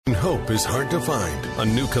Hope is hard to find. A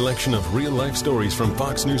new collection of real-life stories from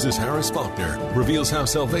Fox News' Harris Faulkner reveals how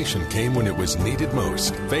salvation came when it was needed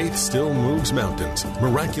most. Faith still moves mountains.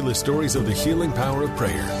 Miraculous stories of the healing power of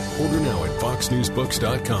prayer. Order now at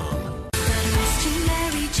foxnewsbooks.com.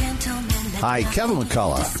 Hi, Kevin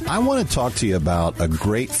McCullough. I want to talk to you about a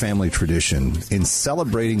great family tradition in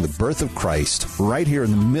celebrating the birth of Christ right here in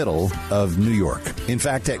the middle of New York. In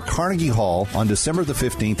fact, at Carnegie Hall on December the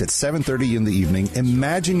 15th at 7:30 in the evening,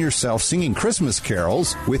 imagine yourself singing Christmas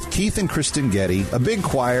carols with Keith and Kristen Getty, a big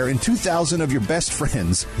choir, and 2,000 of your best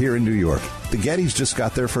friends here in New York. The Gettys just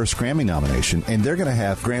got their first Grammy nomination, and they're going to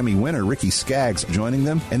have Grammy winner Ricky Skaggs joining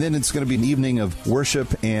them. And then it's going to be an evening of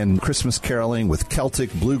worship and Christmas caroling with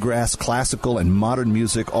Celtic, bluegrass, classical, and modern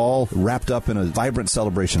music, all wrapped up in a vibrant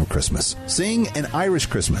celebration of Christmas. Sing an Irish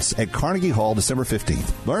Christmas at Carnegie Hall December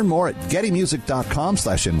 15th. Learn more at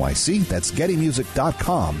gettymusic.com/NYC. That's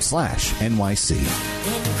gettymusic.com/NYC. In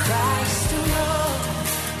Christ alone,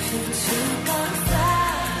 who took on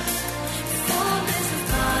flight, formed as a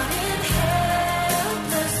fallen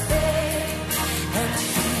helpless babe, and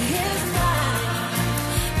he is mine,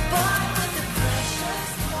 bought with the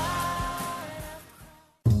precious blood.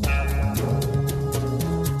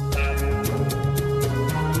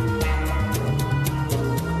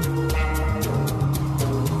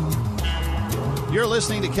 You're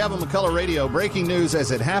listening to Kevin McCullough Radio. Breaking news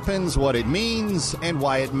as it happens, what it means, and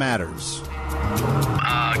why it matters.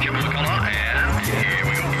 Kevin McCullough, and here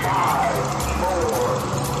we go. 5,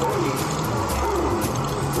 4, 3,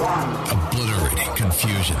 2, 1. Obliterating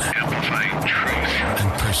confusion. Amplifying truth.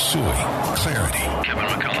 And pursuing clarity. Kevin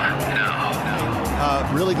McCullough,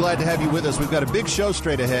 now. Really glad to have you with us. We've got a big show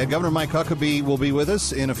straight ahead. Governor Mike Huckabee will be with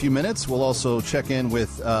us in a few minutes. We'll also check in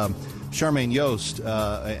with Charmaine Yost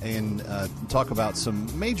and talk about some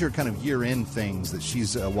major kind of year-end things that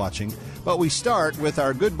she's watching. But we start with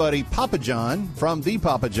our good buddy Papa John from the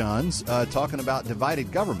Papa Johns talking about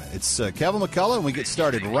divided government. It's Kevin McCullough, and we get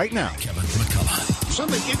started right now. Kevin McCullough.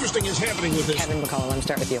 Something interesting is happening with this. Kevin McCullough, let me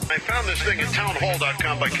start with you. I found this thing at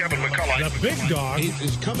townhall.com by Kevin McCullough. The big dog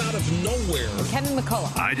has come out of nowhere. Kevin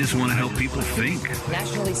McCullough. I just want to help people think.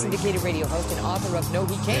 Nationally syndicated radio host and author of No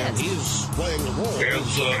He Can't. And he's playing the role.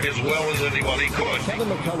 As well as anybody could. Kevin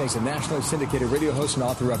McCullough is a nationally syndicated radio host and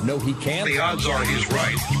author of No He Can't. The odds are he's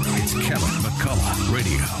right. It's Kevin McCullough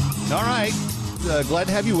Radio. All right. Glad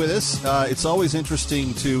to have you with us. It's always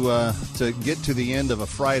interesting to get to the end of a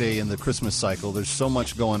Friday in the Christmas cycle. There's so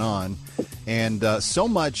much going on, and so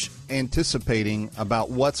much anticipating about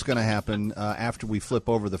what's going to happen after we flip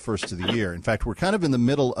over the first of the year. In fact, we're kind of in the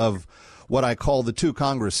middle of what I call the two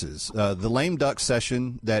Congresses. The lame duck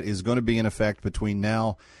session that is going to be in effect between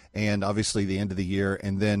now and obviously the end of the year,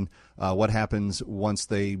 and then what happens once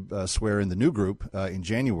they swear in the new group in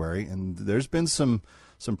January. And there's been some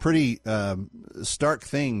pretty stark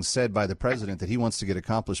things said by the president that he wants to get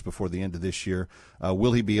accomplished before the end of this year.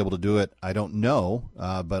 Will he be able to do it? I don't know,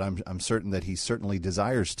 but I'm certain that he certainly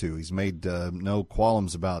desires to. He's made no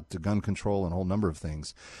qualms about gun control and a whole number of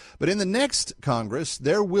things. But in the next Congress,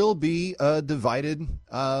 there will be a divided,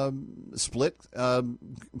 split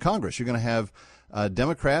Congress. You're going to have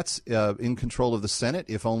Democrats in control of the Senate,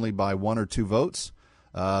 if only by 1 or 2 votes,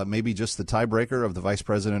 maybe just the tiebreaker of the vice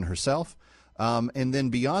president herself. And then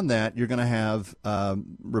beyond that, you're going to have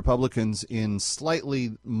Republicans in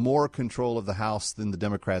slightly more control of the House than the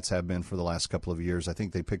Democrats have been for the last couple of years. I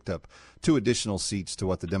think they picked up 2 additional seats to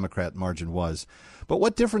what the Democrat margin was. But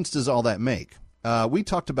what difference does all that make? We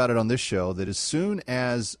talked about it on this show that as soon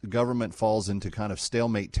as government falls into kind of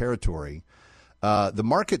stalemate territory, the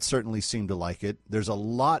markets certainly seem to like it. There's a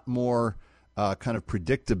lot more kind of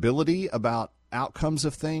predictability about outcomes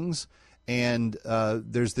of things. And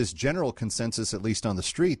there's this general consensus, at least on the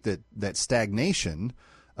street, that stagnation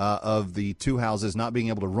of the two houses not being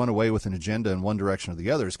able to run away with an agenda in one direction or the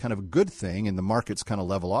other is kind of a good thing, and the markets kind of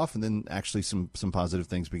level off, and then actually some positive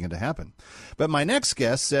things begin to happen. But my next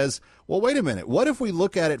guest says, well, wait a minute. What if we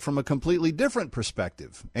look at it from a completely different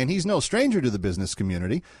perspective? And he's no stranger to the business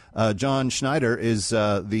community. John Schneider is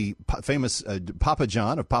the famous Papa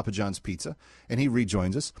John of Papa John's Pizza, and he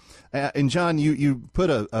rejoins us. And John, you put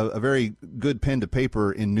a very good pen to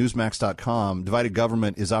paper in Newsmax.com. Divided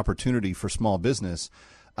government is opportunity for small business.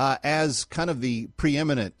 As kind of the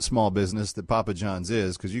preeminent small business that Papa John's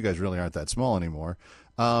is, because you guys really aren't that small anymore.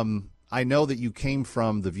 I know that you came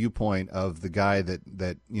from the viewpoint of the guy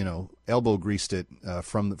that elbow greased it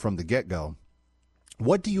from the get-go.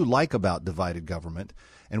 What do you like about divided government,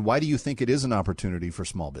 and why do you think it is an opportunity for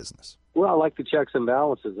small business? Well, I like the checks and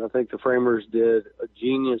balances. I think the framers did a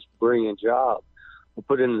genius, brilliant job. We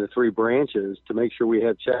put in the 3 branches to make sure we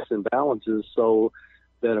had checks and balances so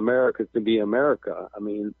that America can be America. I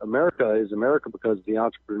mean, America is America because of the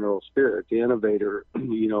entrepreneurial spirit, the innovator,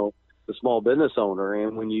 the small business owner.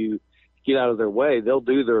 And when you get out of their way, they'll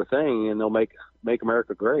do their thing and they'll make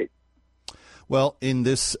America great. Well, in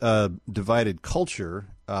this divided culture,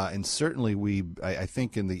 and certainly I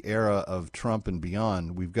think in the era of Trump and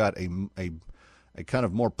beyond, we've got a kind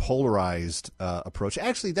of more polarized approach.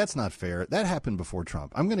 Actually, that's not fair. That happened before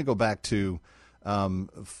Trump. I'm going to go back to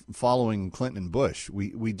following Clinton and Bush.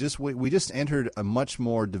 We just entered a much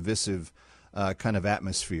more divisive kind of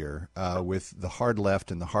atmosphere with the hard left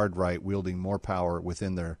and the hard right wielding more power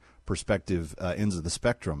within their respective ends of the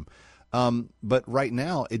spectrum. But right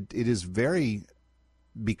now, it is very,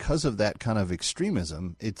 because of that kind of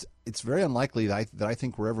extremism, it's very unlikely that I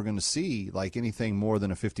think we're ever going to see like anything more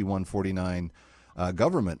than a 51-49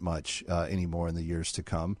 government much anymore in the years to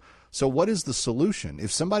come. So what is the solution?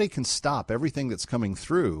 If somebody can stop everything that's coming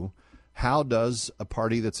through, how does a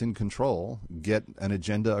party that's in control get an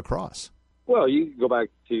agenda across? Well, you can go back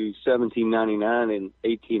to 1799 and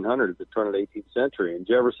 1800 at the turn of the 18th century, and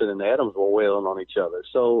Jefferson and Adams were wailing on each other.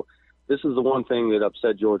 So this is the one thing that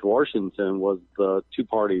upset George Washington was the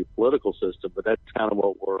two-party political system, but that's kind of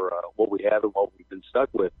what we have and what we've been stuck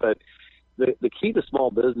with. But the key to small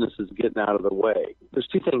business is getting out of the way. There's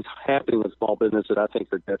two things happening with small business that I think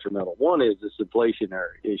are detrimental. One is this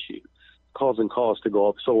inflationary issue, causing costs to go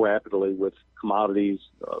up so rapidly with commodities,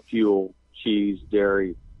 fuel, cheese,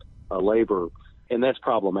 dairy, labor, and that's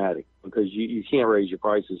problematic because you can't raise your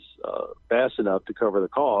prices fast enough to cover the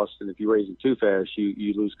cost, and if you raise them too fast,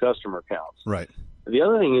 you lose customer counts. Right. The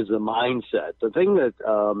other thing is the mindset. The thing that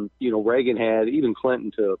Reagan had, even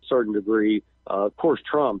Clinton to a certain degree, of course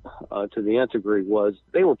Trump to the nth degree, was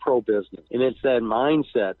they were pro-business, and it's that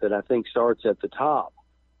mindset that I think starts at the top.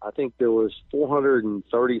 I think there was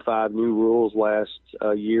 435 new rules last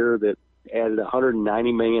year that added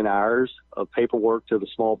 190 million hours of paperwork to the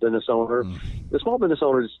small business owner. The small business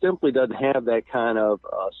owner simply doesn't have that kind of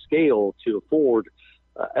scale to afford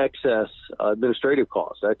excess administrative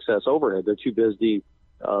costs, excess overhead. They're too busy,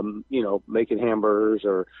 making hamburgers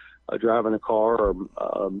or driving a car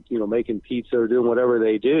or, making pizza or doing whatever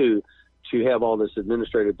they do to have all this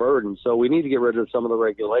administrative burden. So we need to get rid of some of the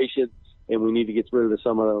regulation, and we need to get rid of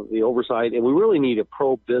some of the oversight, and we really need a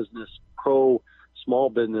pro-business, pro-small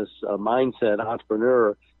business mindset,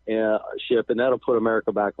 entrepreneurship, and that'll put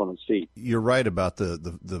America back on its feet. You're right about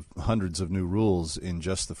the hundreds of new rules in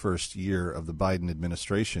just the first year of the Biden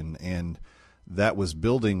administration, and that was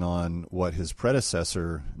building on what his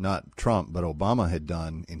predecessor, not Trump, but Obama had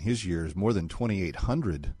done in his years, more than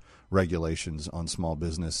 2,800 regulations on small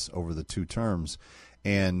business over the two terms.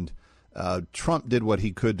 And Trump did what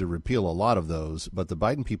he could to repeal a lot of those, but the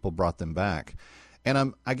Biden people brought them back.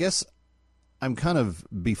 And I guess I'm kind of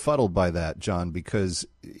befuddled by that, John, because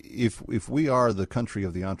if we are the country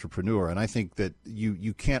of the entrepreneur, and I think that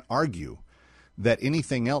you can't argue that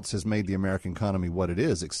anything else has made the American economy what it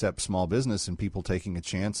is except small business and people taking a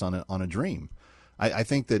chance on a dream. I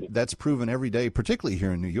think that's proven every day, particularly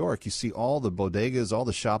here in New York. You see all the bodegas, all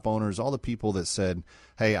the shop owners, all the people that said,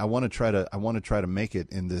 "Hey, I want to try to make it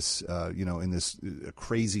in this in this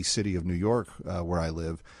crazy city of New York where I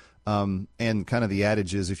live." And kind of the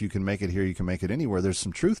adage is, if you can make it here, you can make it anywhere. There's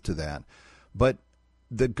some truth to that. But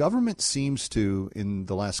the government seems to, in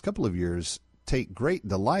the last couple of years, take great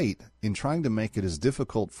delight in trying to make it as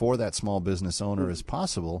difficult for that small business owner as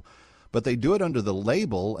possible. But they do it under the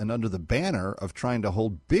label and under the banner of trying to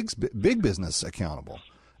hold big business accountable.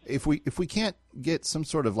 If we can't get some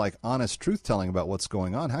sort of like honest truth telling about what's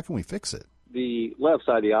going on, how can we fix it? The left's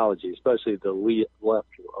ideology, especially the left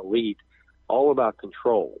elite, all about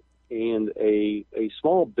control. And a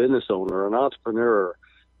small business owner, an entrepreneur,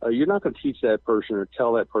 you're not going to teach that person or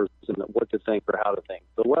tell that person what to think or how to think.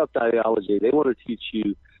 The left ideology, they want to teach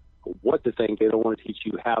you what to think. They don't want to teach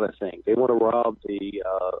you how to think. They want to rob the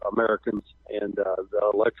Americans and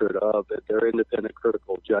the electorate of their independent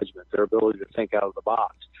critical judgment, their ability to think out of the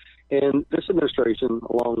box. And this administration,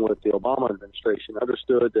 along with the Obama administration,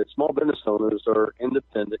 understood that small business owners are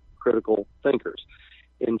independent critical thinkers.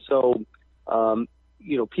 And so,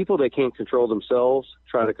 people that can't control themselves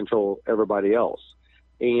try to control everybody else.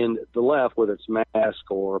 And the left, whether it's mask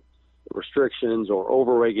or restrictions or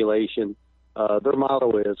overregulation, their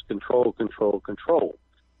motto is control, control, control.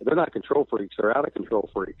 They're not control freaks. They're out of control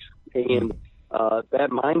freaks. And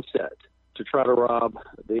that mindset to try to rob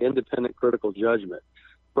the independent critical judgment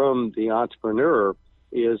from the entrepreneur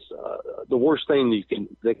is the worst thing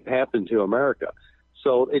that can happen to America.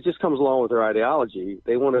 So it just comes along with their ideology.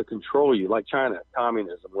 They want to control you, like China,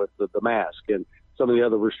 communism with the mask and some of the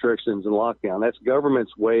other restrictions and lockdown. That's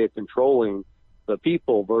government's way of controlling the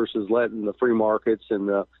people versus letting the free markets and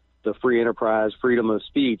the free enterprise, freedom of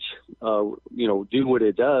speech, do what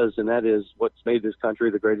it does, and that is what's made this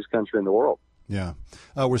country the greatest country in the world. Yeah,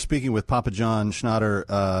 we're speaking with Papa John Schnatter,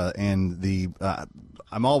 and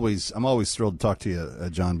I'm always thrilled to talk to you,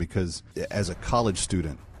 John, because as a college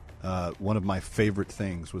student, one of my favorite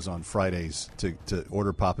things was on Fridays to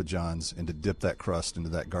order Papa John's and to dip that crust into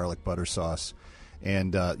that garlic butter sauce.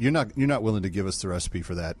 And you're not willing to give us the recipe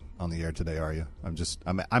for that on the air today, are you?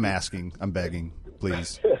 I'm asking, I'm begging,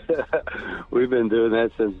 please. We've been doing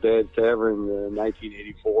that since Dad's Tavern in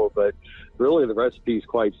 1984, but really the recipe is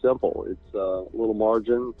quite simple. It's a little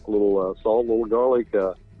margarine, a little salt, a little garlic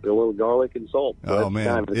and salt. So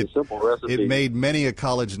man, it's a simple recipe. It made many a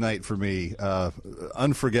college night for me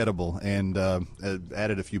unforgettable, and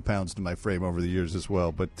added a few pounds to my frame over the years as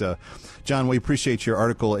well. But John, we appreciate your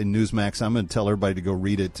article in Newsmax. I'm going to tell everybody to go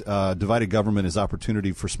read it. Divided Government is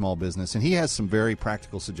Opportunity for Small Business, and he has some very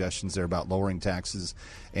practical suggestions there about lowering taxes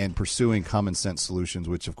and pursuing common sense solutions,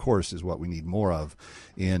 which of course is what we need more of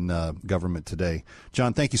in government today.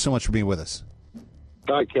 John, thank you so much for being with us.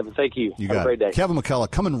 All right, Kevin, thank you. You Have got a great day. Kevin McCullough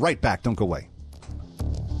coming right back. Don't go away.